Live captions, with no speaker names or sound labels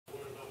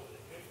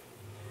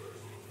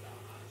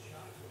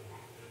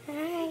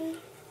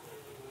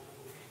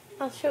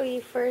I'll show you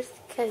first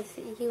because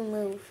you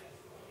move.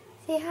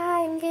 Say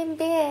hi, I'm getting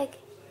big.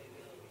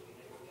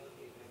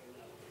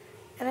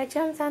 And I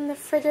jumped on the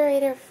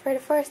refrigerator for the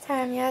first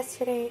time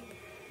last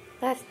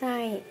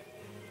night.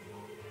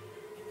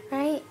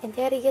 Right? And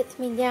Daddy gets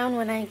me down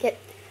when I get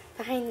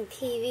behind the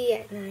TV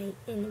at night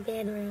in the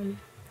bedroom.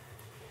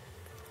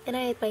 And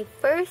I had my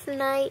first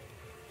night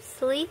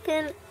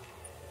sleeping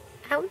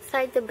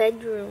outside the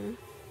bedroom.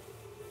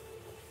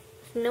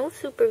 With no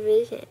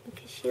supervision,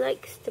 because she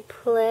likes to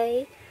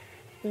play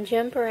and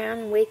jump around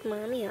and wake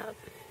Mommy up.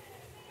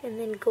 And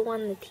then go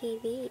on the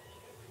TV.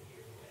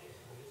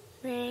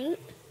 Right?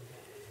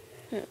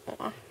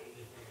 Aww.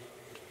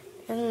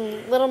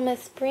 And little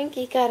Miss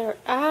Sprinky got her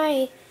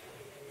eye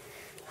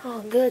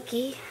all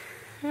gooky.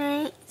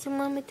 Right? So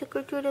Mama took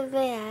her to the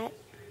vet.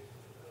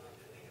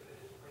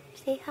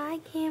 Say hi,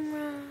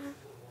 camera.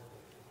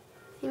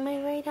 See, my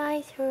right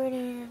eye's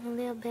hurting a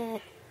little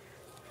bit.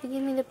 If you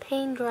give me the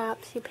pain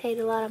drops you paid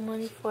a lot of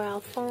money for, I'll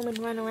foam and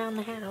run around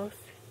the house.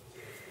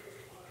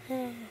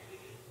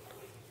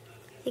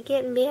 You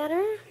getting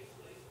better?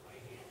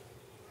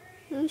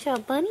 You saw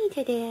Bunny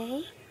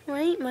today,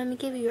 right? Mommy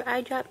gave you your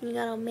eye drop and you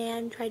got all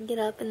mad and tried to get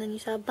up, and then you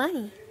saw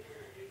Bunny.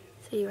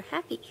 So you were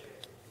happy.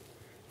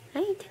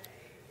 Right?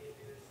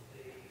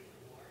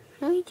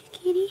 Right,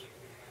 kitty?